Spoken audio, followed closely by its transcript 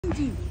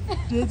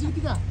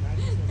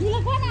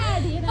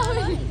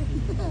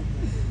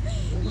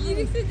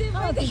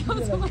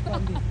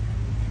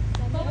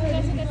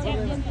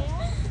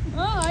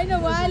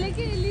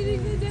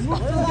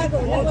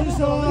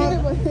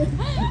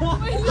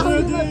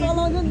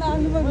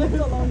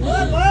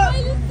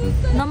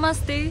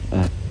नमस्ते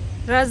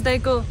राज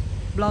दाइको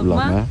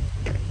ब्लगमा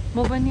म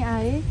पनि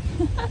आएँ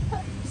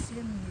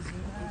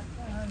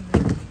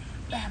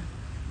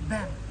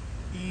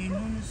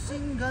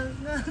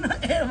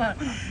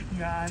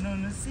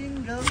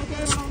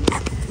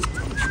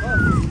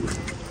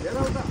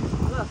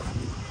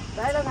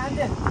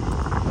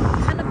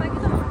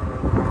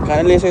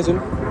खाना लिइसकेको छु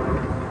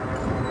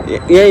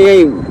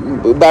यही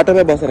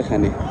बाटोमै बसेर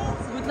खाने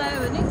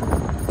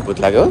भूत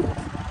लाग्यो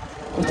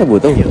कस्तो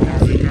भूत हौ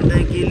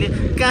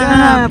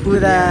कहाँ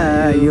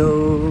पुरायो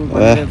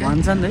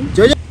भन्छन् है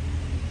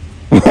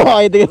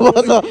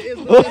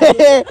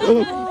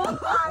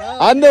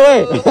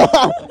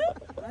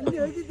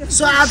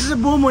सो आज चाहिँ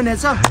बुम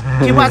हुनेछ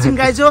के वाचिङ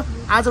गाइज हो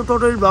आज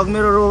टोटली भ्लग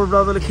मेरो robot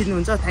ब्रदरले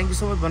खिच्नुहुन्छ thank you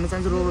so much भन्न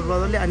चाहन्छु रोबोट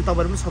ब्रदरले अनि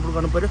तपाईँहरू पनि सपोर्ट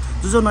गर्नु पर्यो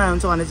जो नयाँ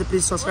हुन्छ भने चाहिँ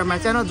प्लिज सब्सक्राइब माई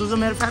च्यानल जो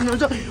मेरो फ्यामिली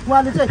हुन्छ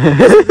उहाँले चाहिँ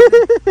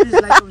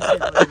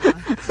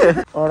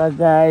all right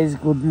guys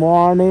good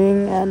morning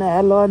and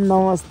hello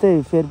नमस्ते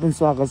फेरि पनि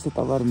स्वागत छ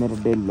तपाईँहरू मेरो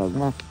डेली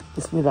भ्लगमा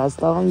यसमा राज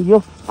तामाङ यो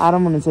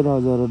आराम हुनुहुन्छ नि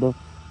हजुरहरू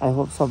आई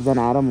होप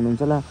सबजना आराम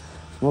हुनुहुन्छ होला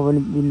म पनि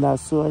बिन्दास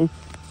छु है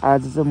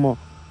आज चाहिँ म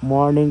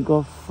मर्निङको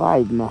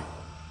 5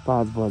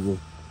 बजे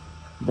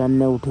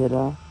बिहान उठेर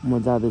म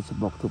जाँदैछु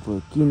भक्तपुर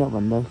किन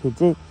भन्दाखेरि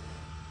चाहिँ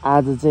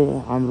आज चाहिँ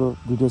हाम्रो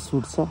भिडियो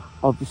सुट छ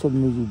अफिसियल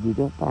म्युजिक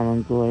भिडियो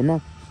तामाङको होइन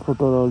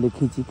फोटो लाउले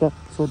खिचिक्का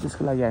सो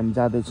त्यसको लागि हामी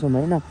जाँदैछौँ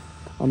होइन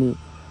अनि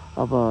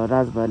अब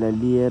राज भाइलाई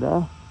लिएर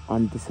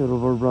अनि त्यसै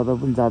रोबोट ब्रदर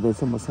पनि जाँदैछ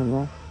मसँग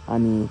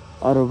अनि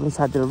अरू पनि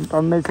साथीहरू पनि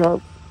टन्नै छ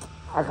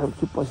आँखा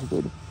पछि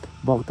फेरि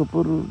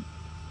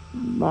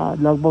भक्तपुरमा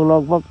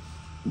लगभग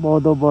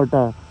बौद्धबाट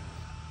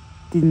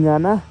 3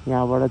 जना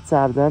यहाँबाट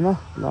 4 जना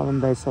लमन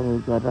दाइसँग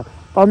गरेर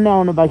टन्नै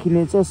आउनु बाँकी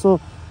नै छ सो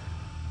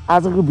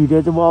आजको भिडियो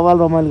चाहिँ बवाल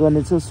रमाइलो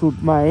गर्नेछु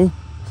सुटमा है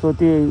सो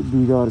त्यो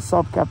भिडियोहरू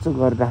सब क्याप्चर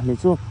गरेर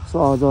राख्नेछु सो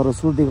हजुरहरू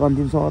सुटदेखि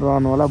अन्तिमसम्म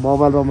रहनु होला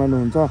बवाल रमाइलो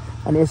हुन्छ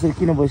अनि यसरी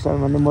किन बसिरहनु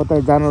भने म त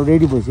जान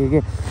रेडी भइसकेँ कि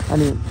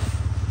अनि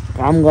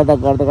काम गर्दा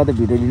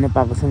भिडियो लिन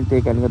पाएको छैन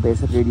त्यही कारणले गर्दा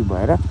यसरी रेडी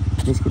भएर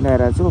निस्किन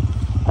आइरहेको छु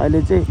अहिले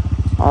चाहिँ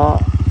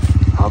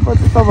अब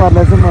चाहिँ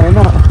तपाईँहरूलाई चाहिँ म होइन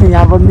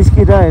यहाँबाट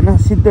निस्किएर होइन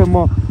सिधै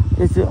म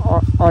यसो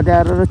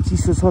अँध्यारो र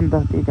चिसो छ नि त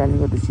त्यही कारणले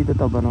गर्दा सिधै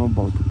तपाईँहरू म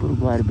भक्तपुर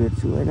गएर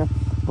भेट्छु होइन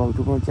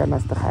भक्तपुर चिया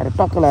नास्ता खाएर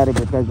टक्क लगाएर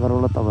भेटघाट गरौँ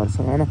ल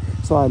तपाईँहरूसँग होइन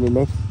सो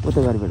अहिलेलाई उता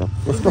गएर भेटौँ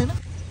त्यस्तो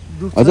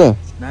हजुर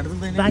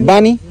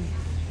बानी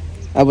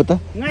अब त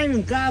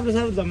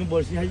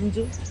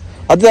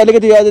अझै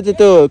अलिकति अझै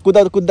त्यो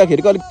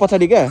कुद्दाखेरिको अलिक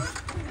पछाडि क्या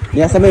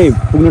यहाँसम्म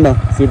पुग्नु न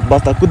सिट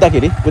बस्दा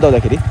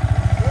कुदाउँदाखेरि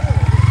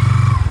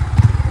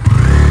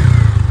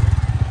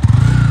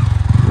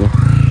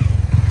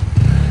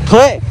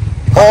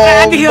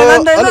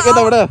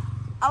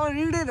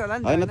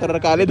होइन तर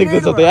कालै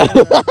देख्दैछ त यार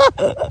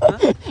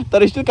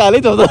तर स्टिल कालै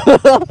छ त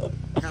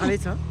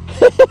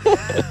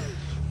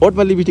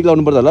ओठमा लिपस्टिक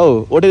लाउनु पर्छ होला हौ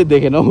ओठै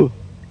देखेन हौ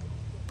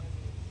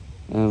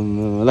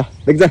ल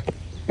देख्छ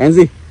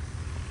एन्सी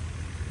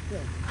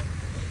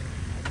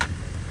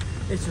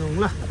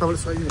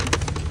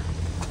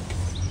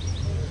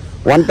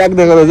वान ट्याक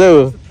देखाउँदैछ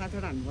हौ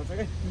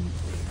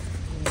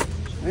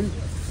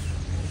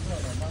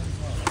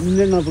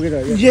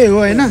जे हो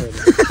होइन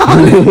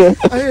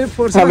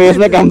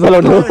यसमै काम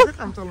चलाउनु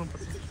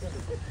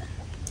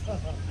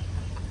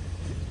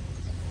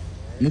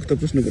मुख त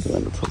पुस्नुपर्छ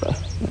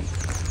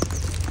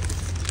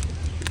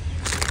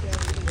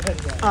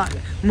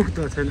मुख त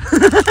छैन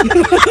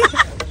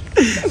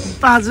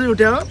 5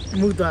 उठ्यो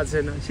मुख त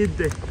छैन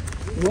सिधै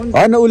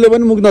होइन उसले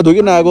पनि मुख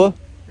नधोकि नआएको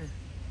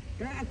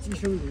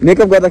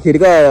मेकअप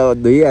गर्दाखेरिको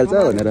धोइहाल्छ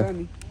भनेर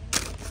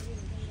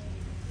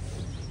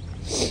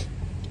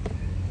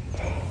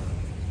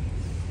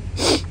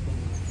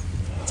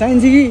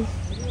चाहिन्छ कि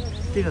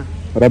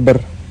रबर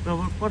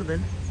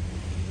पर्दैन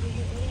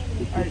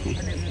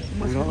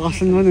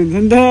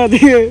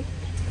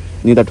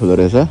निदा ठुलो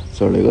रहेछ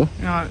छोडेको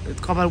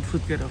कपाल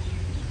फुत्केर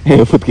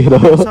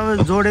सबै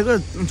जोडेको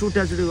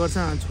चुट्या गर्छ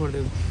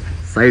छोडेको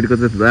साइडको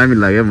चाहिँ दामी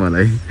लाग्यो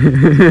मलाई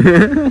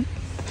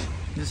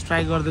जस्ट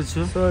ट्राई गर्दैछु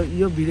सो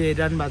यो भिडियो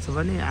हेरिरहनु भएको छ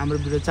भने हाम्रो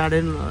भिडियो चाँडै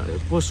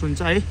पोस्ट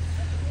हुन्छ है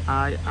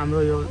हाम्रो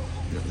यो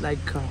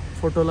लाइक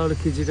फोटो लाउले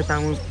खिचेको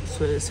तामाङ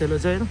सेलो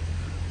चाहिँ होइन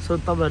सो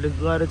तपाईँहरूले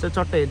गएर चाहिँ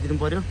चट्ट हेरिदिनु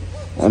पऱ्यो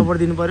सपोर्ट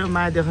दिनु पऱ्यो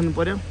माया देखाउनु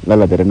पऱ्यो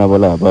ल धेरै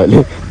नबोला अब अहिले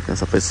त्यहाँ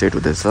सबै सेट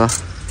हुँदैछ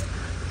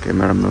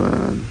क्यामेरामा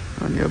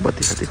अनि यो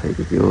बत्ती सत्ती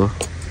खैको थियो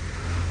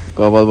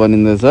कपाल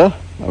बनिँदैछ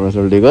हाम्रो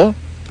सोल्टीको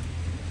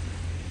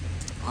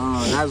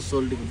राजु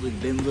सोल्टीको चाहिँ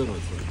डेन्जर हो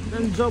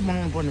जब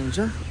बनाउनु पर्ने हुन्छ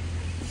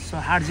सो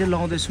हार्ड चाहिँ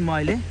लगाउँदैछु म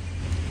अहिले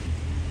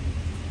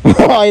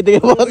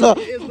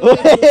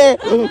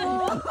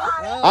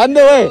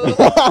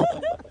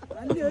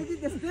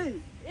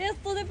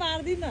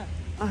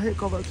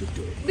कपाल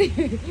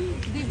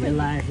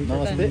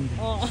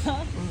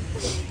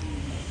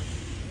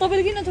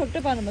तपाईले किन छोट्टै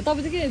पार्नु भयो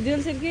तपाईले के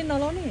जेल सेल किन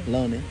नलाउने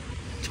लाउने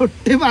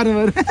छोट्टै पार्नु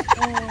भयो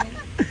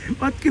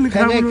अत्किल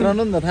खाने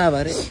क्रनो न थाहा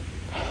भरे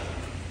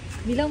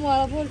मिला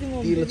मलाई पर्छ म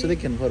किलो चाहिँ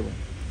खेन पर्व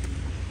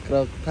क्र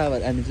थाहा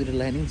भरे अनि जुरे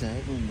लाइनिङ छ है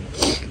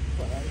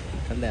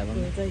खाल्ले अब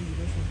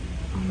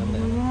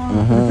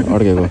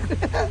अड्केको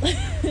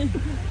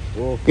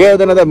के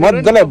हुँदैन त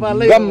मज्जाले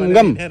गम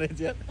गम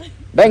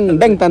ड्याङ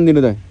ड्याङ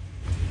तान्दिनु त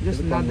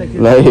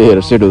ल हेयर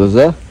सेट हुँदैछ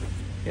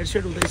हेयर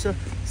सेट हुँदैछ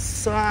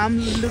so I am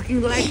looking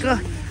like a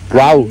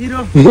wow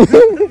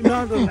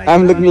I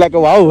am looking like a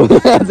wow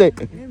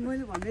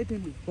मैले भन्दै थिएँ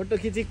नि फोटो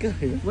खिचिक्क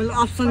मैले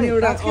अप्सन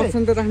एउटा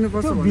अप्सन त राख्नु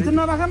पर्छ भित्र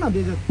नराख न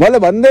बेजो मैले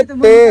भन्दै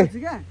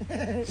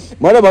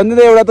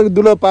थिएँ एउटा त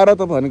दुलो पार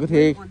त भनेको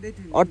थिएँ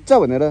अट्छ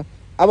भनेर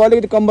अब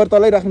अलिकति कम्बर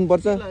तलै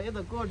राख्नुपर्छ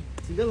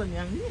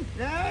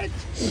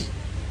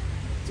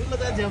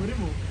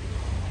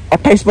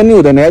 28 पनि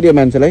हुँदैन यार यो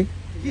मान्छेलाई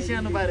के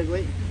सानो पारेको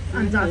है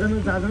अनि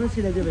जाजन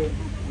सिधाइदियो भए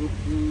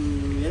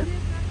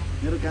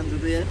मेरो कान्छो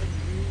त यार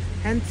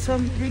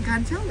ह्यान्डसम के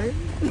खान्छ है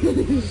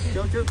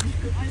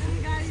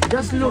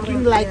जस्ट लुकिङ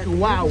लाइक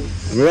वाउ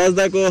राज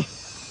दाइको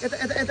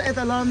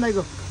यता लम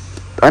दाइको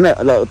हैन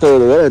ल त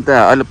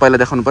अहिले पहिला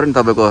देखाउनु पर्यो नि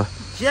तपाईको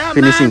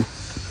फिनिशिङ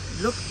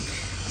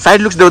साइड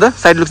लुक्स देऊ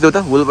त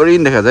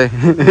वुल्भरिन देखा चाहिँ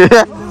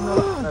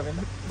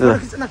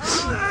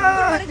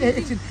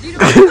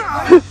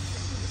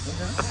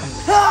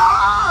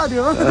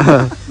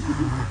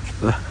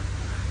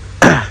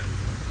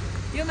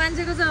यो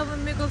मान्छेको चाहिँ अब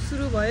मेकअप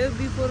सुरु भयो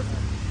बिफोर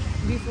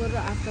र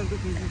आफ्टरको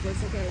खिच्नु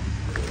पर्छ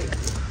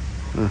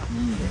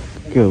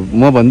के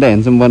म भन्दा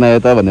ह्यान्डसम बनायो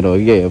त भनेर हो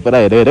कि पुरा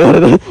हेरेर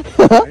हैन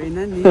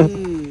नि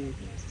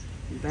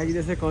दागी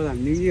जस्तै कल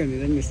हान्ने कि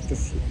भनेर नि यस्तो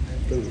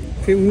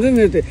फेरि हुन्छ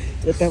मेरो त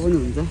यता पनि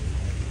हुन्छ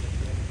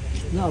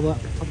न अब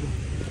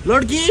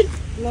लड्की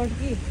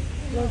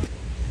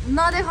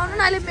नदेखाउनु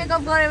न अहिले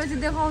मेकअप गरेपछि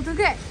देखाउँछु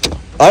के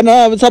हैन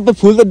अब सबै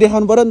फुल त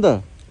देखाउनु पर्यो नि त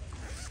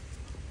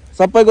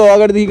सबैको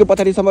अगाडिदेखिको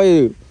पछाडिसम्म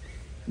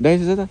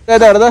देखाइसक्छ त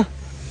त्यता हेर त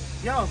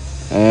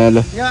ए ल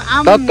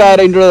टक्क आएर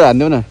इन्ट्रो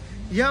हान्देऊ न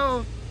यो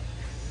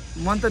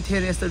मन त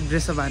थिएन यस्तो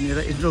ड्रेसअप हानेर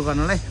इन्ट्रो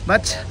गर्नलाई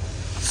बट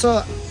सो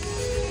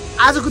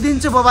आजको दिन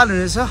चाहिँ बबाल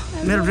हुनेछ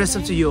मेरो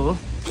ड्रेसअप चाहिँ यो हो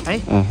है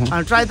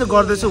अनि ट्राई त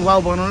गर्दैछु वाउ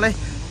बनाउनलाई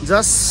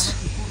जस्ट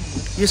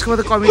यसको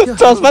मात्रै कमी थियो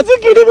चस्मा चाहिँ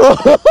केटीको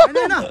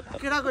हैन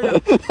केटाको यो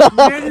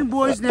मेड इन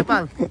बोइज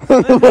नेपाल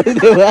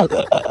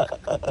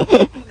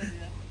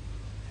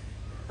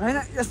हैन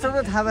यस्तो त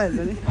थाहा भएछ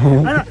नि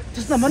हैन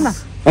त्यस्तो भन्न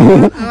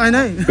हैन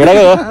है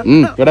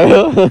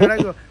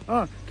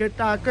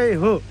केटाकै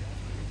हो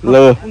ल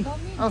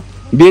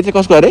बिहे चाहिँ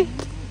कसको अरे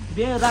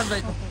बिहे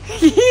राख्दैको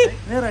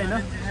मेरो हैन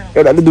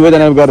एउटाले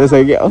दुवैजना गर्दैछ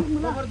कि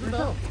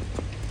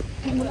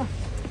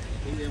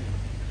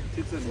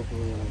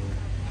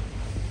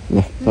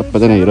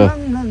सबैजना हिरो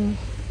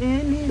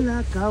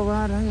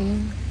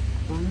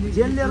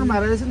जेल लिएर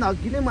मारेर चाहिँ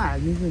अघि नै म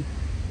हाल्दिन्छु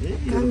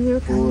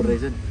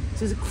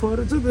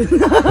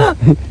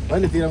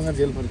होइन तिरङ्गा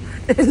जेल पर्छ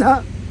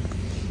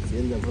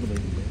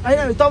होइन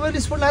तपाईँले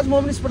स्पोर्ट लाग्छ म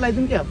पनि स्पोर्ट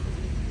लगाइदिउँ क्या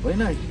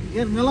होइन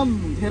यार मेलम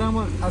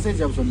फेरामा खासै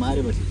ज्याप्छु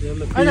मारेपछि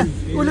होइन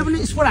उसले पनि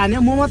स्पोर्ट हान्यो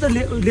म मात्र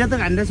लेदर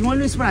हान्दैछ मैले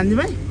पनि स्पोर्ट हानिदिउँ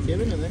है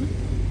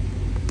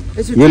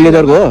यो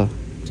लेदरको हो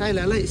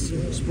चाहिँलाई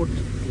स्पोर्ट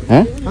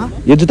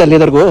यो जुत्ता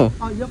लेदरको हो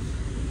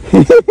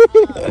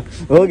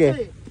ओके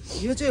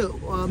यो चाहिँ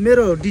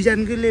मेरो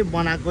डिजाइनले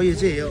बनाएको यो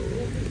चाहिँ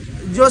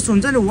जस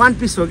हुन्छ नि वान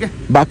पिस हो क्या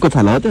बाघको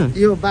छाला हो त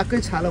यो बाघकै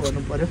छाला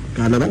भन्नु पर्यो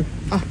कालो र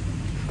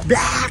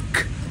ब्ल्याक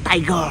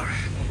टाइगर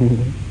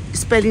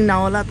स्पेलिङ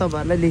नहोला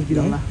तपाईँहरूलाई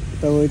लेखिदिनु होला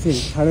तपाईँ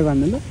चाहिँ ठाडो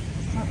भन्नु ल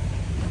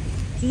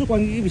सुसु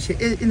कङ्गी विषय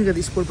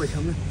यिनीहरू स्पोर्ट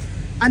भइसक्नु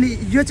अनि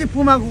यो चाहिँ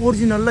पुमाको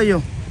ओरिजिनल ल यो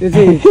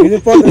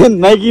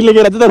नाइकी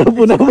लेखेर चाहिँ तर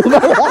पुमा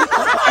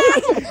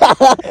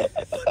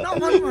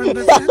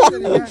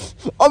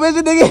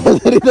अबेसी देखि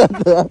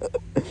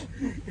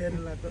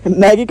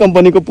नाइकी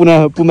कम्पनीको पुमा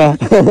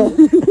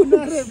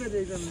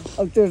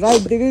अब त्यो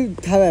राइटदेखि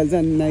थाहा भइहाल्छ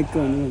नि नाइकको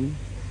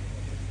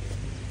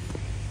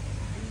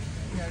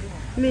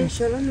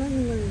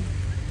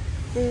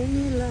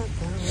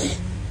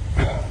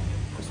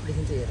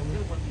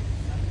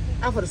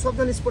आफूहरू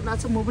सबजना स्पोर्ट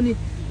लाग्छ म पनि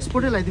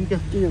स्पोर्टै लगाइदिउँ क्या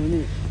किनभने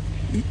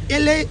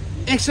यसले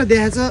एक्स्ट्रा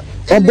देखाएको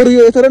छ बरु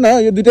यो यस्तो न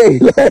यो दुइटै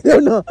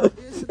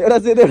एउटा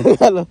सेतो एउटा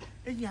कालो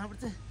यहाँबाट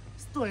चाहिँ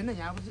यस्तो होइन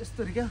यहाँबाट चाहिँ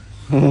यस्तो क्या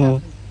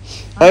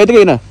यति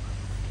होइन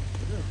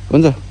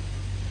हुन्छ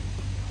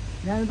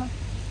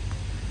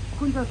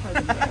कुन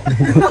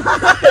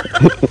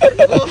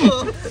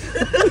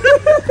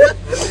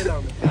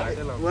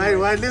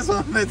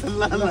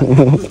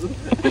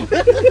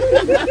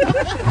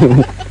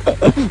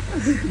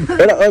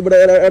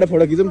एउटा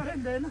फोटो खिचौँ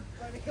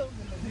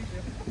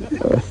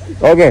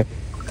ओके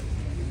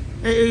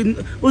ए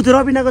उ त्यो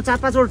रबिनाको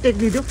 4-5 वटा टेक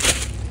दिदियो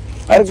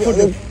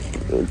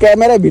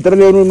क्यामेरा भित्र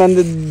ल्याउनु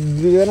मान्दै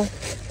दिँदैन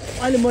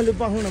अहिले मैले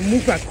पाउनु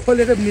मुख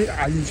खोलेर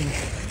हालिदिन्छु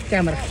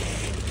क्यामेरा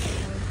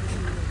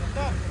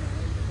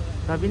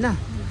रबिना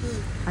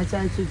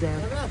आइछु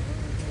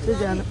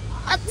जान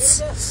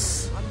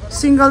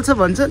सिङ्गल छ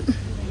भन्छन्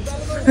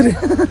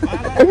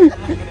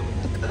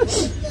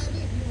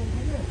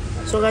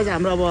सो गाइज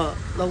हाम्रो अब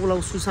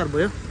लगभग सुसार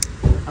भयो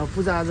अब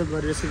पूजाआजा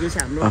गरेर सकेपछि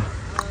हाम्रो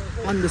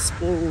अन द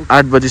स्पोट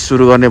 8 बजी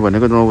सुरु गर्ने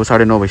भनेको 9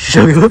 9:30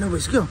 भइसक्यो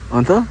भइसक्यो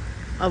अन्त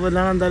अब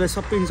लानाम दाले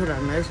सबै इन्सर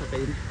हाल्नु है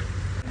सकाइदिनु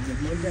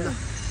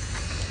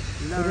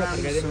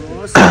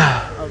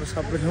अब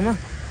सबै ठाउँमा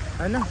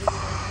होइन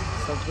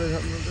सबै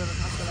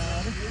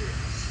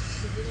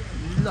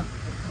ल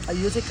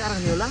यो चाहिँ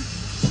कारण होला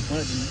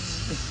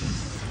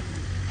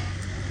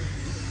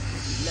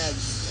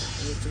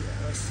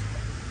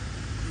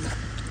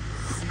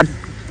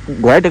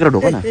घुवा टेकेर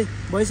ढोका न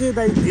भइसक्यो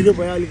दाइ ढिलो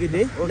भयो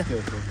अलिकति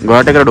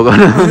घुवा टेकेर ढोका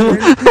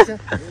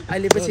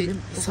अहिले पछि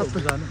सबै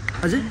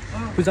हजुर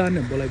पूजा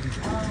गर्ने बोलाइदिन्छु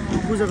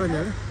पूजा गर्ने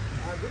हो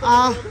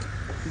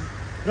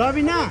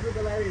रबिना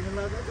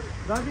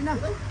रबिना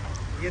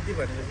यति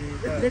भनेपछि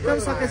रेकर्ड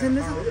सकेको छैन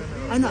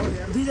होइन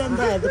दुईजना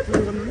दाइहरू त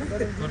पूजा गर्नु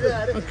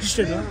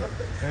क्रिस्चियन हो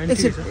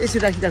एकछिन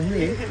राखिराख्नु है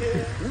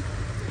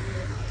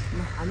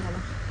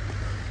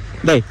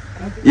दाइ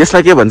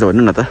यसलाई के भन्छ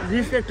भन्नु न त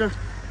रिफ्लेक्टर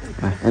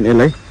अनि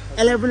यसलाई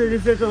पनि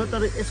रिफ्लेक्टर हो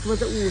तर यसमा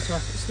चाहिँ ऊ छ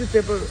स्लिप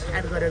पेपर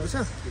एड गरेको छ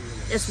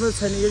यसमा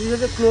छैन यो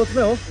चाहिँ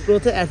क्लोथमै हो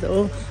क्लोथै एड हो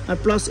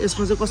प्लस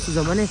यसमा चाहिँ कस्तो छ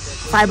भने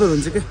फाइबर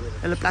हुन्छ क्या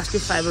यसलाई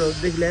प्लास्टिक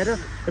फाइबरहरूदेखि लिएर यो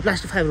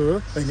प्लास्टिक फाइबर हो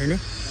होइन नि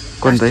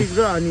प्लास्टिक र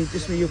अनि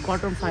त्यसमा यो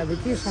कटन फाइबर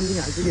कि समथिङ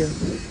हाल्छ नि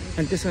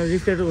अनि त्यसमा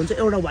रिफ्लेक्टर हुन्छ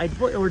एउटा व्हाइट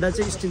पो एउटा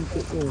चाहिँ स्टिलको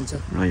हुन्छ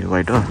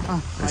व्हाइट हो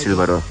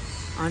सिल्भर हो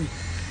अनि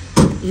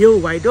यो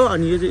व्हाइट हो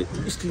अनि यो चाहिँ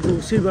स्टिलको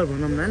सिल्भर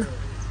भनौँ न होइन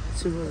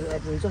सिल्भर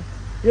एड हुन्छ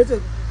यो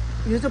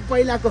चाहिँ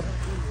पहिलाको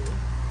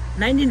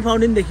 19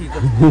 फाउन्डेनदेखिको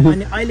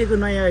अनि अहिलेको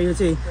नयाँ यो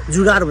चाहिँ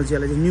जुगाड भन्छ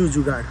यसलाई चाहिँ न्यू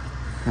जुगाड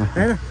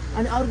होइन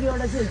अनि अर्को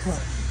एउटा चाहिँ छ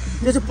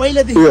यो चाहिँ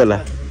पहिलादेखि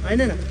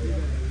होइन न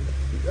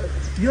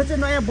यो चाहिँ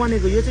नयाँ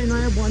बनेको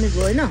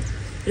होइन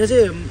यो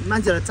चाहिँ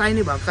मान्छेहरूलाई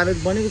चाहिने भएको कारण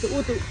बनेको चाहिँ ऊ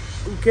त्यो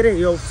के अरे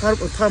यो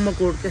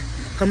थर्मोकोट के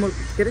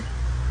अरे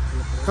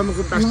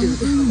थर्मोकोट प्लास्टिक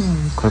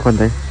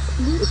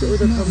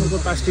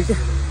थर्मोकोट प्लास्टिक के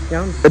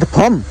यहाँ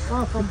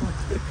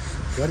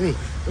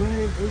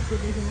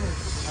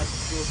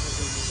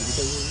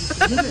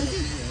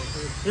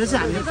यो चाहिँ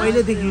हामीले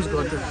पहिल्यैदेखि युज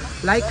गर्थ्यौँ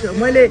लाइक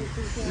मैले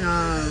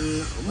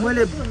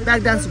ब्याक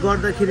डान्स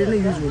गर्दाखेरि नै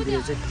युज हुन्थ्यो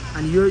यो चाहिँ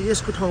अनि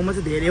यसको ठाउँमा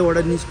चाहिँ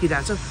धेरैवटा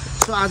निस्किरहेको छ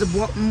सो आज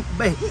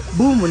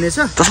बुम हुनेछ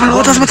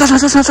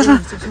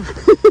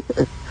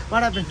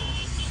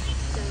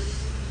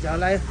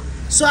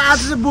सो आज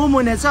चाहिँ बुम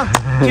हुनेछ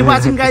के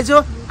वाचिङ गाइज हो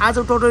आज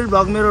टोटली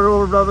भ्लग मेरो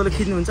robot ब्रदरले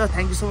खिच्नुहुन्छ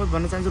thank you so much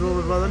भन्न चाहन्छु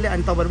रोबोट ब्रदरले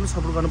अनि तपाईँहरू पनि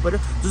सपोर्ट गर्नु पऱ्यो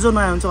जो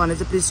नयाँ हुन्छ भने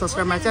चाहिँ प्लिज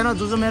सब्सक्राइब माई च्यानल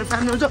जो मेरो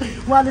फ्यामिली हुन्छ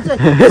उहाँले चाहिँ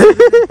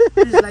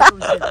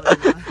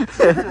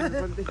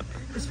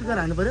स्पिकर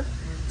हाल्नु पऱ्यो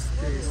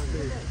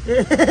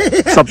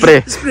स्प्रे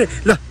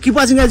ल keep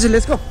watching guys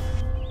let's go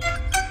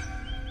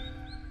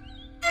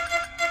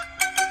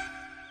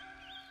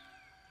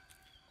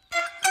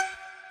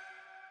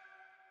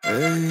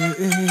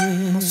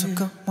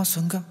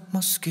मसँग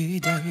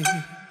मस्किँदै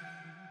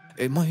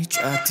मै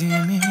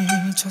तिमी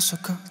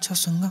छसँग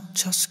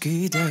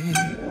छस्किँदै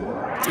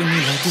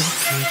तिमीलाई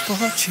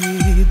देखेपछि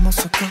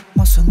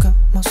मसँग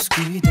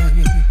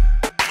मस्किँदै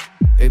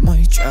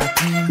मै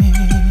तिमी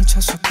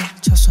छसँग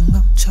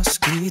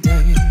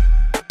छस्किँदै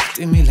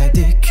तिमीलाई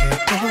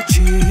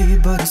देखेपछि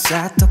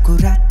बरसातको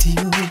रात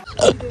थियो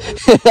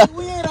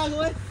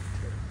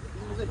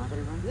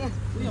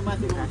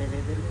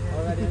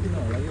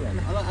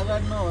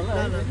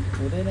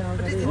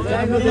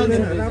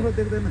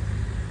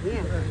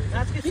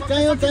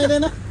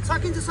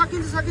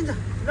सकिन्छ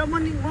र म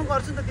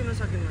गर्छु नि त तिम्रो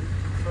सकिन्छ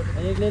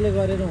एक्लैले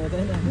गरेर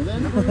हुँदैन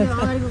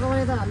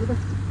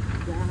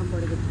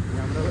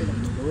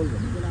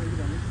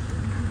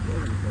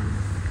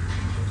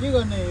के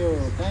गर्ने यो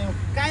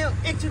कायो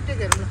एकचोटि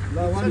हेरौँ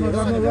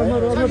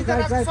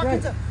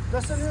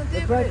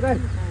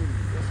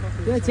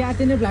त्यो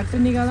च्यातिने भ्लग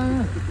चाहिँ निकाल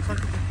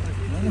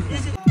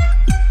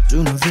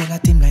जुन बेला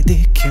तिमीलाई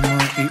देखेँ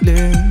मैले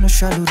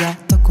नसालु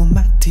रातको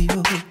माथि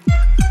हो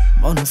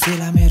मन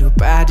फेला मेरो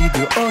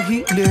पारिदियो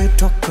अहिले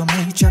टक्क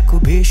मैचाको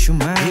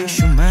भेषमा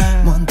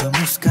मन्द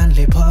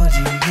मुस्कानले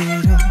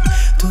भरिएर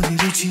थोरै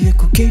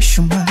रुचिएको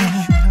केशमा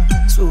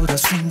स्वर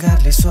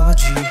शृङ्गारले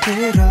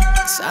सजिएर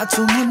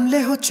साँचो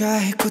मनले हो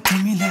चाहेको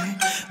तिमीलाई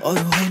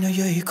अरू होइन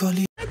यही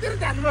कली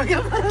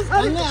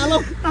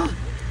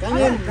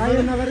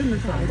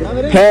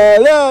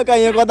हेलो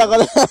कहाँ कता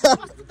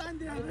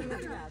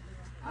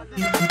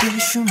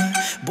देशमा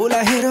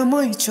बोलाएर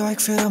मै चक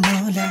फेर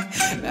मलाई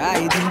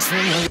आइदिन्छु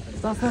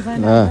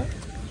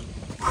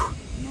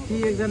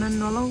एकजना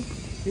नलाउ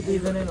कि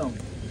दुईजना लाउँ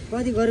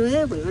कति गर्यो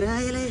है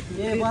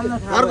भइरहेको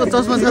अर्को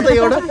चस्मा छ त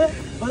एउटा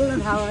बल्ल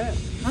थाहा भयो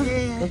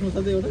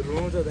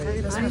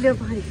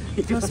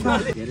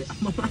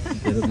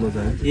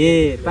ए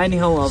पानी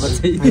खाउँ अब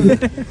चाहिँ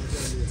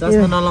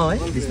चस्मा नलाउ है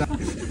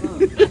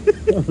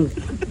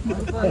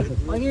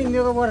अघि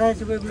मेरो बढाएको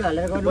छु कोही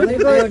हालेर गर्नु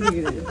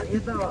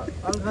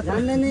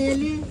जान्दैन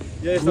यसले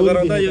यो यस्तो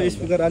गरौँ त यो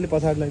स्पिकर अलि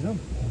पछाडि लैजाउँ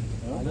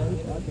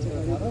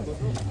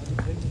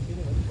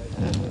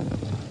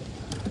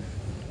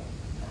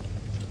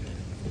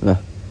ल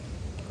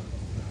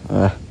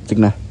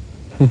चिक्ना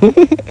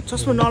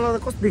चस्मा नलाउँदा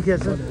कस्तो देखिएको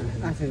छ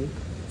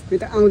त्यो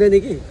त आउँदैन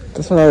कि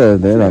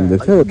त्यसमा धेरै राम्रो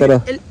देख्छ तर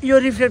यो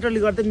रिफ्लेक्टरले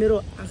गर्दा मेरो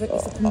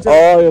आँखा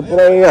यो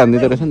पुरै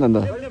हान्दिँदो रहेछ नि त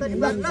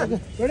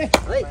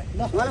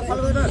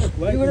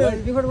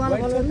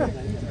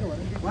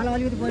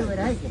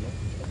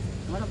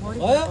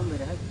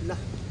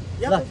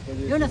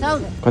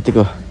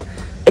कतिको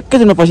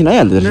एकैदिनमा पसिना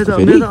आइहाल्दो रहेछ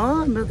फेरि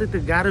त्यो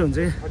गाह्रो हुन्छ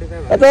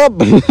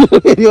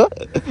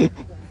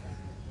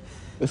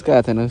उसको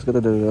हात छैन उसको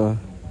त यो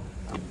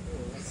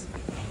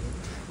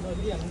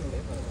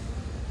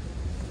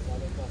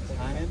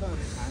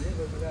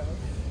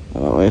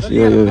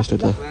यस्तो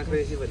छ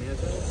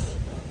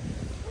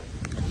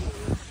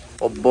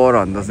ओभर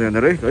हान्दैछ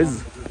यहाँनिर है गाइज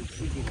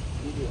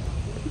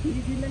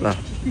ल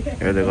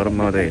हेर्दै गरौँ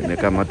म त हेर्ने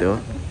काम मात्रै हो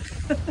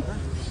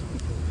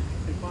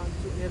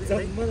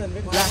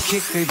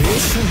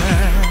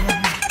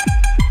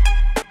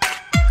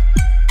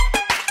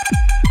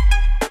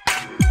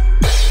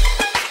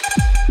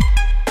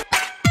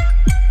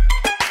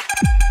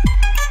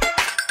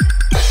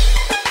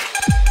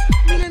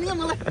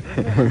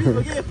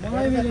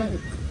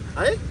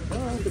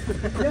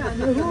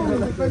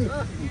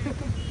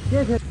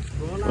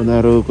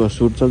उनीहरूको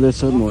सुट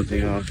चल्दैछ म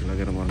चाहिँ अर्को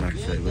लगेर म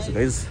लागिसकेको छु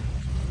गाइज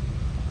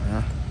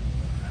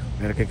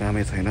मेरो केही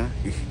कामै छैन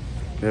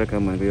मेरो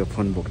काम भनेको यो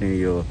फोन बोक्ने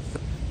यो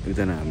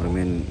दुईजना हाम्रो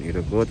मेन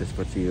हिरोको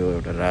त्यसपछि यो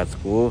एउटा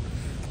राजको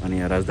अनि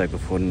यहाँ राजदाको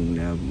फोन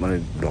मैले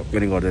भ्लग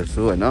पनि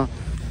गर्दैछु होइन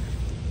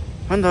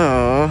अन्त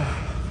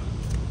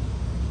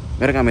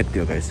मेरो काम यति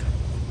हो गाइज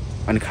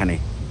अनि खाने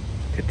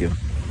त्यति हो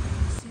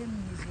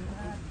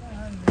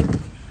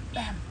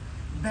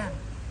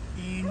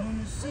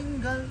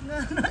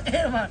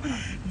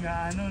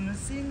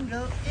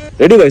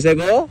रेडी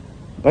भइसक्यो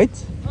गाइज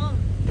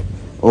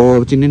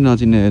ओ चिन्ने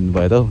नचिन्ने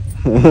भयो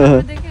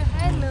त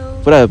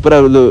पुरा पुरा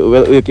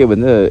उयो के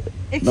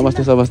भन्छ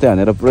नमस्ते समस्ते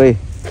हानेर पुरै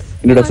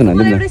इन्ट्रोडक्सन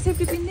हान्दिउँ न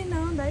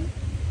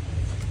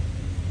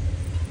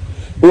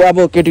ऊ अब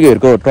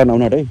केटीहरूको टर्न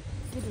आउन है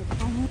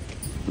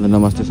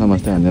नमस्ते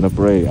समस्ते हानेर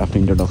पुरै आफ्नो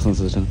इन्ट्रोडक्सन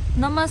सेसन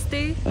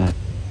नमस्ते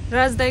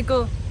राजदाईको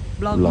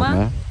ब्लगमा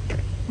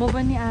म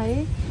पनि आएँ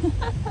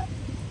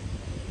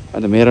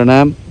अन्त मेरो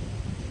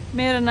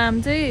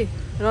नाम चाहिँ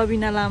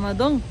रबिना लामा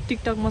दोङ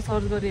टिकटकमा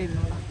सर्च गरी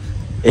हेर्नु होला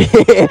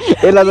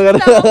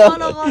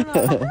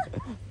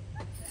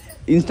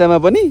इन्स्टामा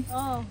पनि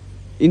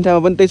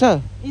त्यही छ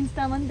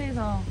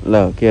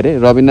ल के अरे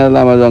रबिना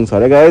लामा दोङ छ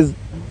अरे गाइज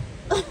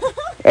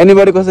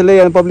एनीबडी कसैले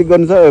यहाँ पब्लिस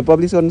गर्नु छ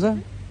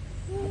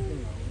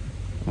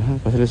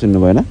कसैले सुन्नु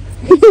भएन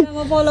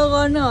इन्स्टामा फलो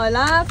गर्नु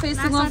होला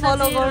फेसबुकमा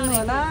फलो गर्नु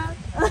होला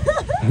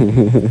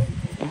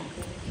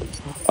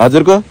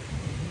हजुरको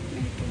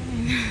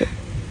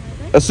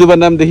शुभ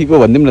नामदेखिको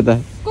भनिदिउँ न त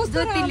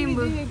ज्योति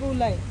लिम्बू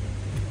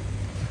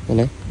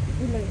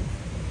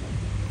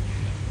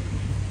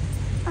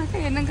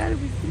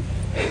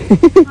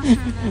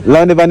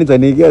लाउने बानी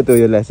छैन क्या त्यो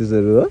यो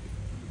ल्यासेसहरू हो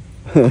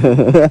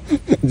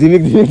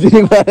झिमिक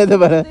भएर त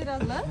भएर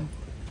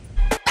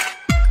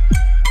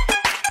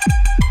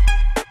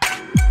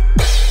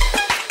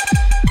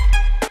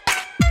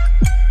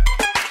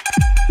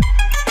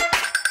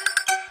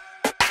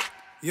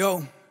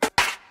Yo,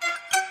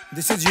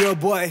 this is your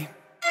boy,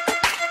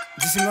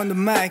 Ghising on the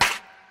mic,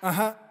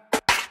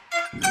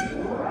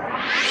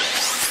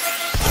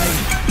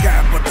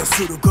 कहाँबाट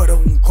सुरु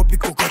गरौँ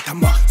कपिको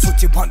कथामा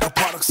सोचे भन्दा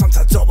फरक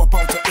संसार जब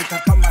पाउँछ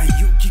यथार्थमा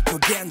युगीको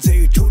ज्ञान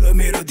चाहिँ ठुलो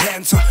मेरो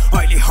ध्यान छ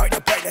अहिले होइन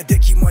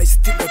पहिलादेखि म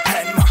तिम्रो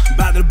फ्यानमा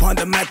बादल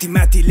भन्दा माथि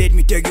माथि let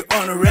me take you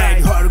on a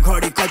ride हर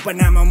घडी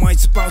कल्पनामा म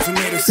पाउँछु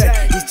मेरो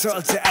सेट इच्छा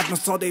छ आफ्नो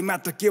सधैँ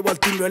मात्र केवल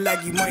तिम्रो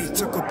लागि म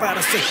इच्छाको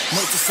पारस म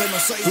त्यसैमा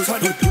सही छ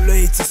नि ठुलो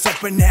इच्छा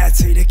सपना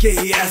छैन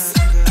केही आस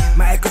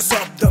मायाको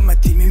शब्दमा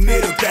तिमी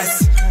मेरो प्यास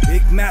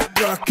एक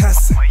मात्र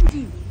खास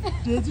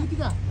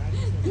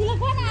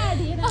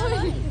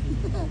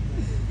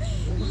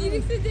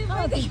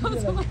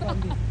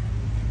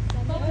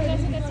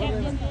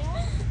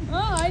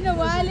होइन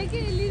उहाँले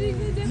के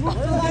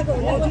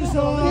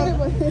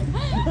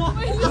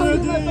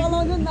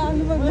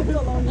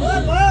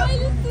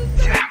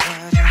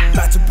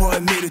बाटो भयो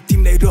मेरो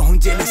तिमीलाई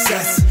रहन्जेल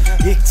सास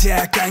इच्छा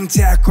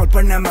आकांक्षा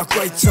कल्पनामा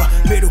कोही छ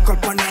मेरो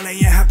कल्पनालाई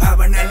यहाँ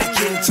भावनाले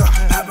खेल्छ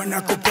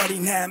भावनाको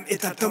परिणाम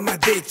यथार्थमा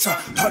देख्छ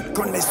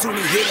फटकनलाई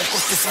सुनि हेर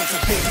कस्तो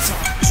संसार देख्छ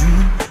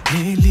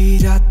जुनेली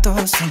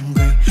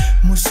रातसँगै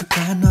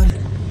मुस्कानले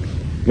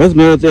बस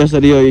मेरो चाहिँ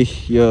यसरी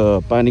यो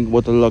पानीको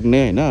बोतल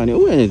लग्ने होइन अनि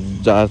ऊ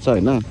जहाज छ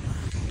होइन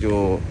त्यो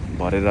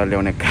भरेर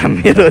ल्याउने काम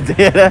मेरो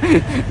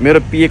चाहिँ मेरो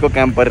पिएको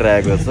काम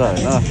परिरहेको छ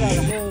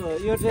होइन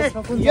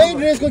यही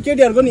ड्रेसको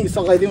केटीहरूको नि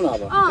सघाइदिउँ न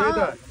अब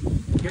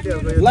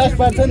लास्ट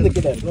पार्ट छ नि त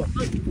केटीहरूको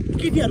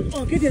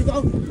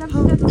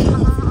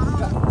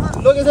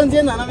लोकेसन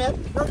चेन्ज हान यार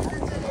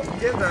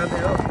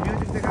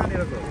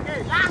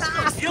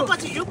यो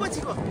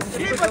पछिको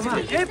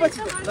यही पछि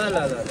ल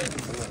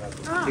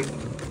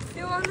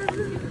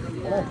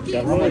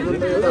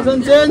लोकेसन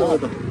चेन्ज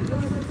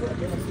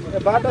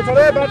बाटो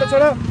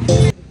छोड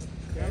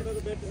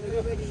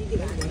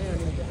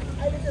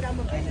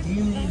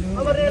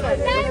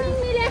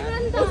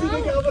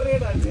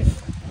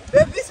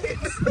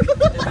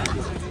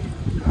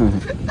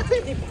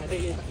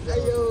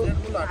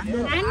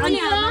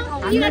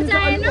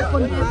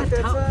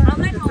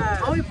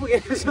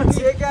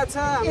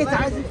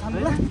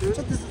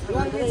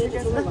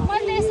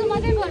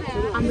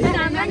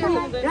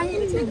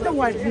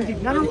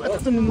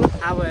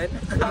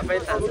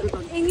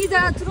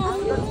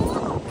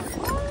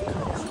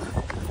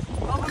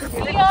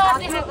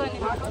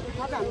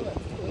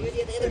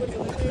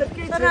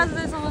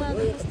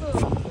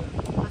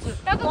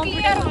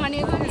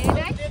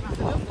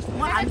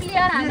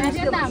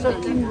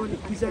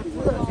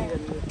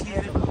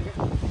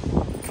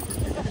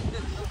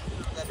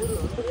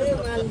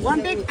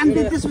One take and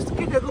this was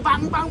kid go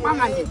bang bang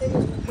bang.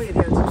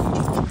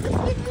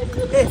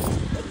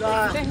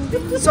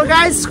 So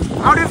guys,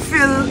 how do you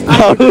feel?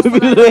 I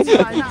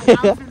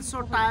feel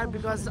so tired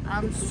because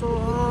I'm so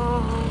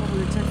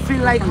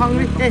feel like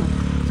hungry. Hey,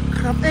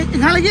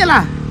 ngala gela.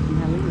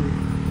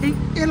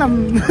 Elam.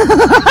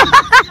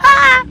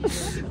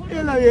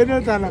 Elam yeno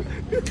tana.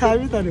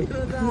 Khabi tanu.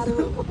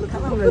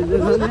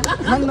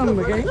 Khanam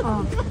bagai.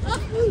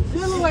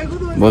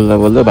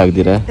 बोल्दा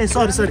भाग्दिरा ए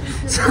sorry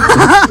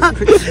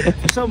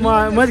so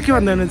मैले के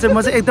भन्दै हुनुहुन्छ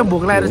म चाहिँ एकदम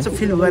भोक लागेर चाहिँ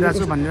फिल गरिरहेको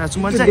छु भनिरहेको छु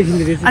म चाहिँ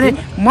अनि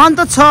मन त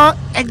छ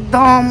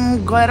एकदम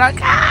गएर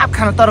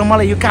खाना तर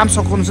मलाई यो काम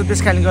सघाउनु छ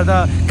त्यस कारणले गर्दा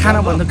खाना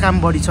भन्दा काम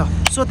बढी छ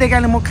सो त्यही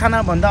कारणले म खाना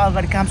भन्दा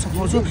अगाडि काम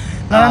सघाउँछु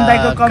नरायण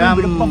दाइको कमेन्ट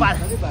भिडियो बबाल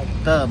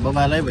त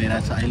बबालै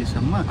भइरहेछ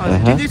अहिलेसम्म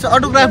ठिकै छ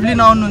अटोग्राफ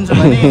लिन आउनुहुन्छ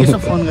भने यसो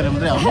फोन गरेर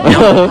मात्रै आउनु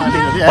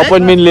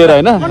अपोइन्टमेन्ट लिएर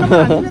हैन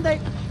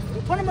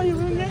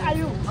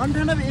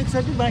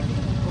एकसाथी बाँकी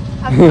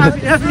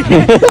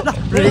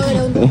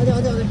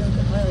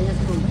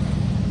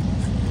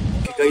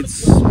गाइज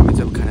हामी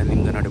चाहिँ खाना लिन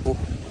जान आँटेको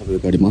अब यो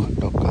गाडीमा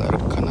टक्क लगाएर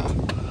खाना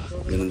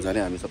लिनु जाने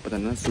हामी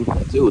सबैजना सुट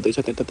चाहिँ हुँदैछ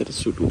त्यतातिर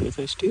सुट हुँदैछ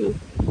स्टिल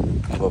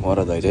अब म र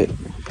दाइ चाहिँ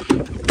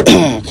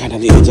खाना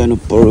लिन जानु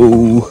पर्यो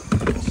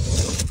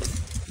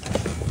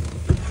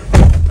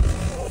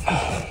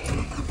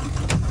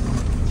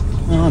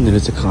यहाँनिर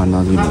चाहिँ खाना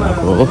लिनु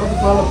भएको हो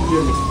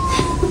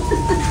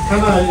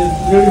खाना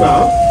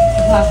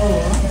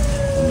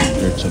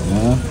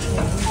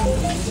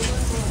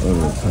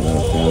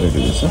त्यहाँ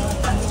रेडी छ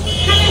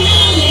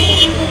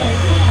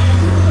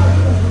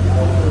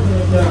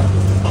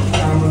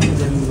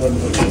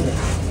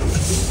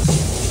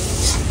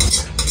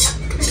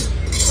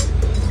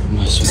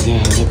मासु त्यहाँ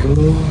हालेको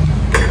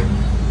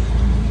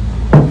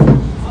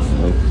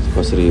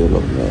कसरी यो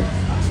लोग्दा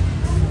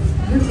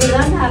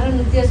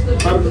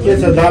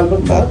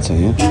भात छ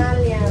यहाँ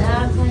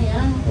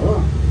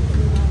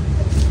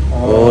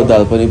ओ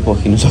दाल पनि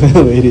पकिनु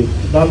सक्यो फेरि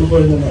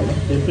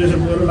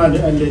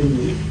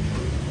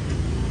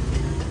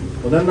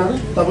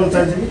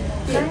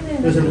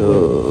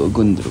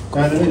गुन्द्रुक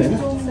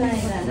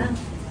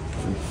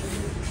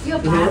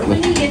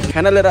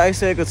खाना लिएर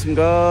आइसकेको छौँ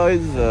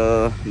गाइज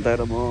दाइ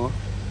र म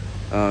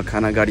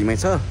खाना गाडीमै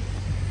छ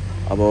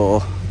अब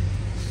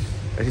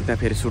एकछिन त्यहाँ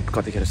फेरि सुट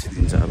कतिखेर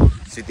सिद्धिन्छ अब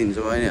सिद्धिन्छ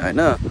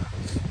होइन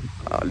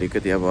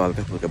अलिकति अब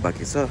हल्का फुल्का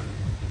बाँकी छ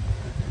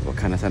अब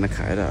खानासाना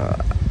खाएर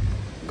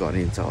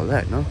गरिन्छ होला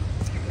होइन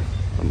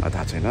मलाई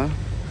थाहा छैन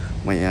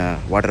म यहाँ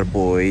वाटर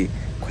बोय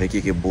खोइ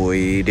के बोय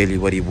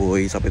डेलिभरी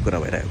बोय सबै कुरा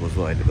भइरहेको छु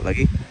अहिलेको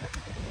लागि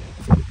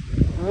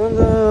अन्त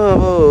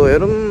अब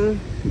हेरौँ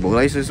भोक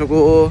लागिसकेको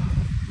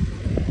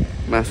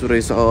मासु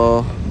रहेछ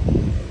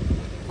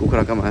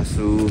कुखुराको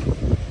मासु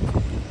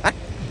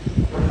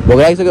भोक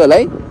लागिसक्यो होला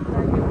है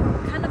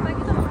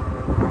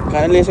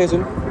खाना ल्याइसकेको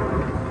छौँ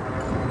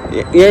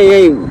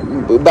यहीँ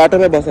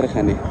बाटोमै बसेर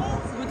खाने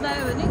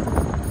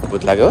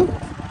भुत लाग्यो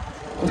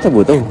कस्तो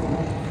भूत हौ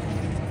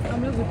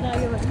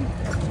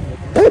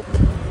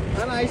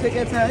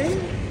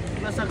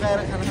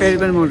फेरि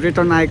पनि म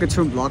रिटर्न आएको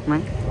छु ब्लगमा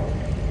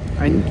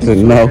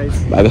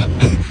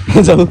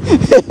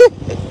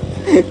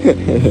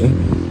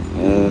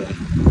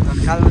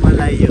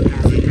मलाई यो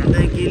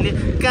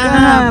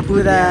कहाँ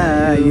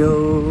पुऱ्यायो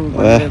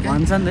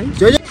भन्छन् है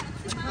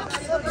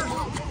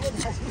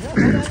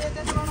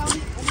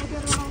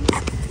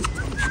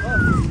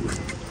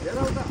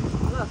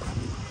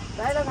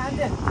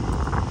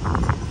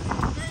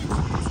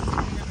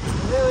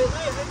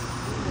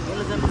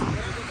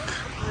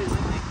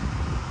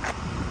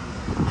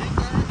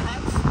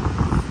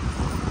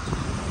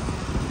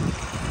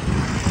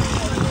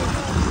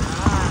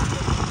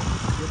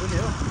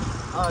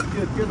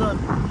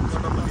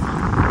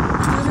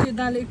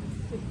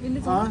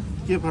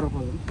के फरक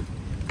पर्दैन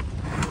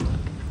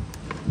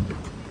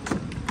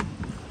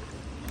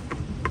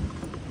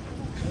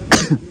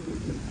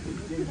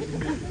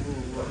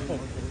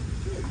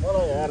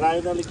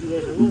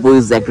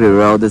बोइज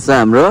एक्टर आउँदैछ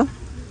हाम्रो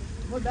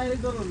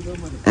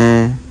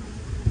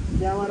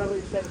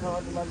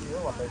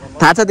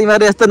थाहा छ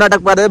तिमीहरू यस्तो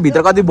नाटक पारेर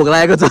भित्र कति भोक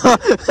लागेको छ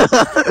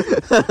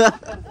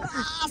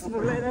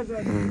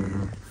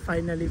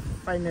फाइनली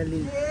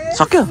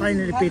सक्यो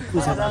फाइनली पेट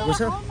पूजा भएको छ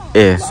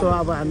ए सो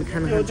अब हामी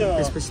खाना खान्छौँ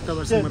त्यसपछि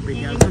तपाईँसँग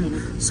भेटिहाल्छौँ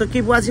सो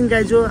किप वाचिङ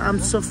गाइज आम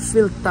सो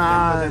फिल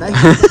टायर्ड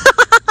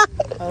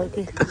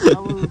ओके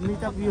अब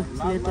मिट अप यु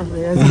लेटर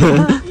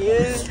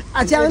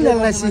अच्छा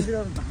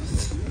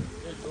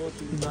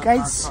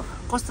गाइज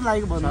कस्तो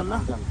लाग्यो भन्नु ल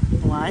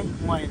उहाँ है म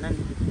होइन नि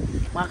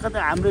उहाँको त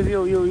हाम्रो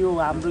यो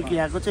हाम्रो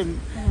यहाँको चाहिँ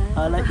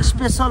लाइक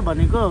स्पेसल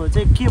भनेको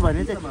चाहिँ के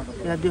भने चाहिँ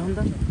यहाँ देखाउँ त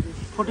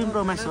 14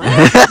 Pro Max हो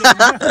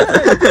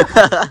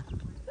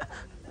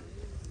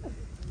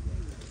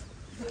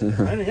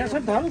हैन यहाँ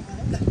सब थाल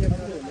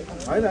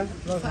हैन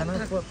खाना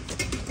के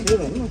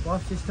भन्नु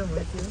बस सिस्टम हो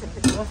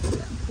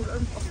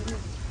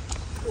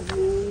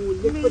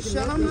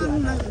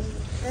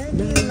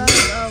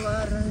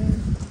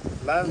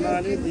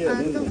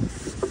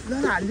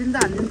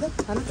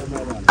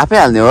आफै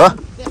हाल्ने हो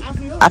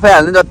आफै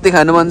हाल्ने जति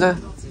खानु मन छ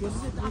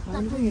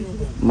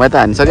म त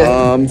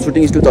हानिसकेँ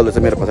सुटिङ स्टिल चल्दैछ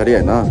मेरो पछाडि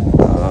होइन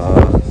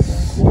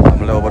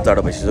हामीलाई ओभर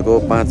चाँडो भइसक्यो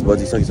 5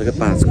 बजिसकिसक्यो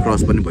 5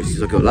 क्रस पनि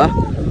भइसक्यो होला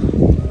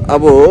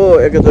अब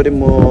एकैचोटि म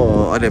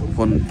अहिले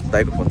फोन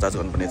दाइको फोन चार्ज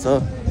गर्नुपर्ने छ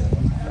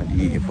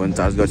अनि फोन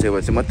चार्ज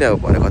गरिसकेपछि मात्रै अब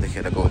भरे कतै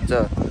खेलेको हुन्छ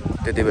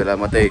त्यति बेला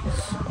मात्रै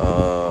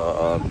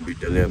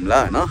भिडियो ल्याउँ ल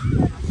होइन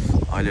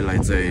अहिलेलाई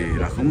चाहिँ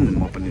राखौँ म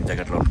पनि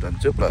ज्याकेट लगाउन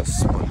जान्छु प्लस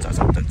फोन चार्ज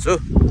गर्न जान्छु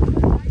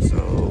सो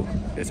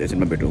यस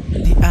एकछिनमा भेटौँ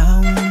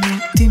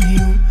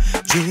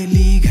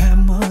जेली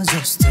घाम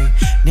जस्तै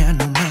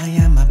न्यानो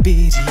मायामा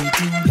बेरी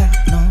दुला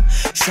न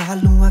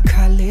सालुवा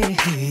खाले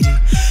हेरी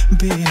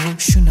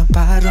बेहोस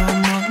नपार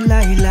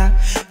मलाई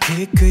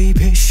लागेकै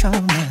भेषौ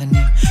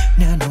माने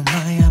न्यानो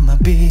मायामा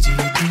बेरी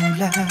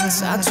दुला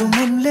साँचो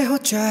मनले हो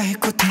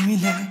चाहेको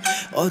तिमीलाई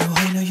अरू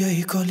होइन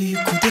यही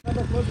कलियुगको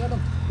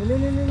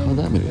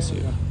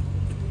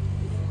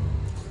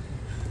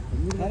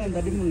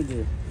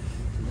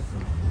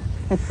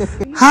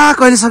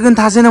कहिले सक्यो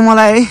थाहा छैन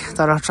मलाई है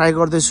तर ट्राई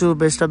गर्दैछु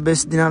बेस्ट अफ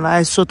बेस्ट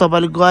दिनलाई सो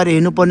तपाईँले गएर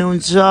हेर्नुपर्ने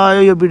हुन्छ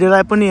यो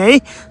भिडियोलाई पनि है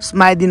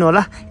स्माइदिनु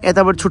होला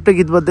यताबाट छुट्टै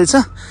गीत बज्दैछ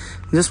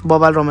जस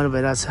बबाल रमाइलो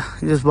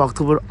भइरहेछ जस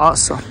Bhaktapur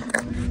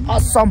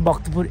Assam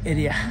Bhaktapur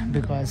area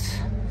because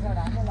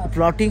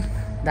plotting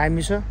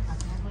दामी छ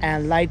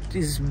एन्ड लाइट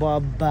इज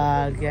बब्बा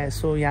क्या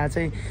सो यहाँ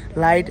चाहिँ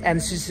light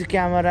and cc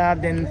camera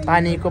then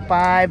पानीको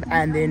pipe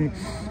and then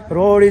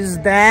road is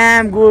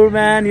dam good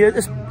man यो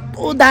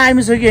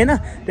दामी छ कि होइन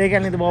त्यही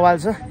कारणले त बबाल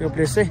छ यो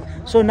प्लेस चाहिँ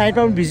सो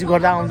नाइटमा पनि भिजिट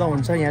गर्दा आउँदा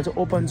हुन्छ यहाँ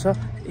चाहिँ ओपन छ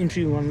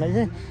इन्ट्री गर्नलाई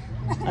चाहिँ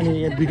अनि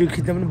यहाँ भिडियो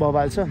खिच्दा पनि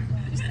बबाल छ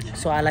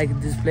so I like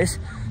this place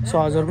so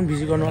हजुर पनि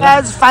भिजिट गर्नु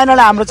होला फाइनल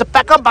हाम्रो चाहिँ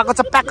प्याकअप भएको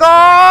छ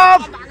प्याकअप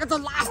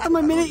लास्टमा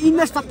मेरो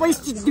इमेज सबै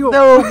सिद्धियो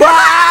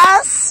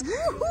बस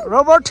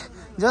robot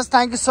just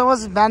thank you so much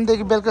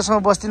बिहानदेखि बेलुकासम्म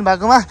बस्दिनु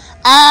भएकोमा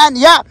एन्ड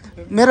या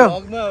मेरो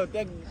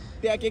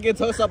त्यहाँ के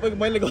छ सबै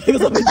मैले गरेको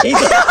सबै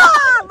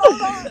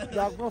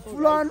भ्लगमा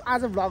फुल अन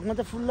आज भ्लगमा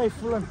चाहिँ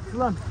फुल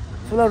अन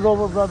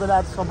रोबोट ब्रदरले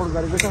आज सपोर्ट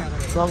गरेको छ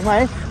भ्लगमा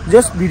है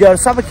जस्ट भिडियोहरू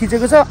सबै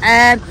खिचेको छ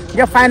एन्ड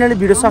यहाँ फाइनली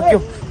भिडियो सक्यो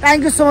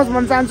थ्याङ्क यू सो मच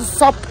भन्न चाहन्छु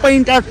सबै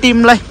इन्टायर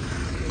टिमलाई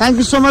थ्याङ्क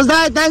यू सो मच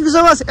दाइ थ्याङ्क यू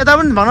सो मच यता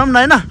पनि भनौँ न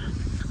होइन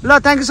ल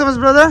thank you so much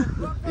brother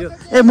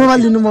A mobile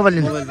लिनु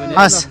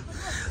हस्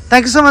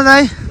थ्याङ्क यू सो मच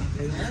दाइ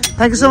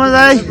थ्याङ्क यू सो मच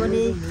दाइ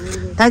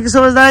थ्याङ्क यू सो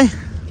मच दाइ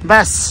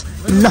बस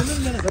ल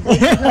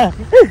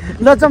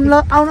जाउँ ल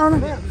आउनु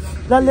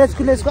ल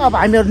लेट्सको अब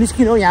हामीहरू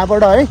निस्किनु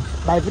यहाँबाट है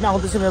भाइ पनि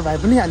आउँदैछ मेरो भाइ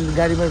पनि अनि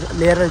गाडीमा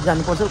लिएर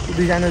जानुपर्छ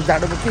दुईजना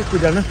जाडो कि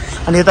कुइजना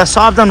अनि यता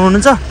सबजना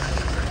हुनुहुन्छ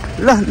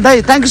ल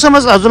दाइ थ्याङ्क यू सो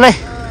मच हजुरलाई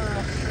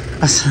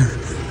हस्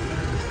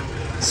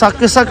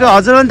सक्यो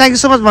हजुर पनि थ्याङ्क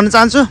यू सो मच भन्न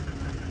चाहन्छु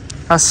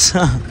हस्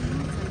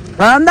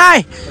दाइ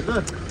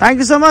thank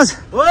you so much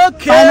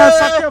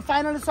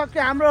final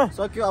सक्यो हाम्रो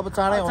सक्यो अब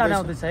चाँडै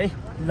आउँदैछ है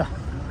ल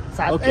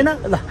होइन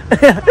ल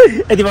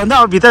यति भन्दा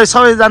अब भित्र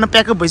सबैजना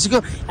प्याकअप भइसक्यो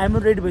हामी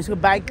रेडी भइसक्यो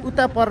बाइक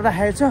उता पर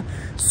राखेको छ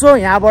सो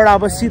यहाँबाट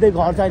अब सिधै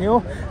घर जाने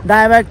हो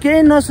दायाँ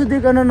केही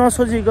नसुधिकन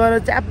नसोचिकन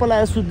च्याप्प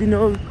लगाएर सुत्दिनु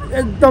हो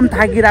एकदम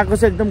थाकिरहेको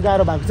छ एकदम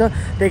गाह्रो भएको छ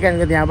त्यही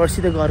कारणले त यहाँबाट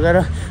सिधै घर गएर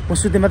म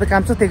सुत्ने मात्रै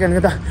काम छ त्यही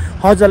कारणले त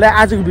हजुरलाई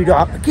आजको भिडियो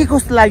के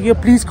कस्तो लाग्यो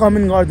प्लिज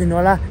कमेन्ट गरिदिनु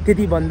होला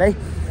त्यति भन्दै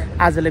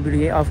आजलाई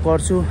भिडियो यहीँ अफ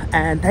गर्छु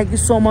and thank you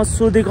so much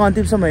सुरुदेखिको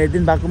अन्तिमसम्म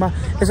हेरिदिनु भएकोमा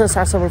यसो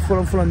साथसाथ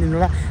फुलाउनु दिनु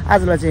होला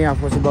आजलाई चाहिँ यहीँ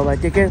अफ गर्छु बाबाई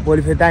टेक केयर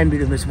भोलि फेरि दामी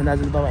भिडियो भेट्छु भने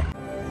आजलाई बाबाई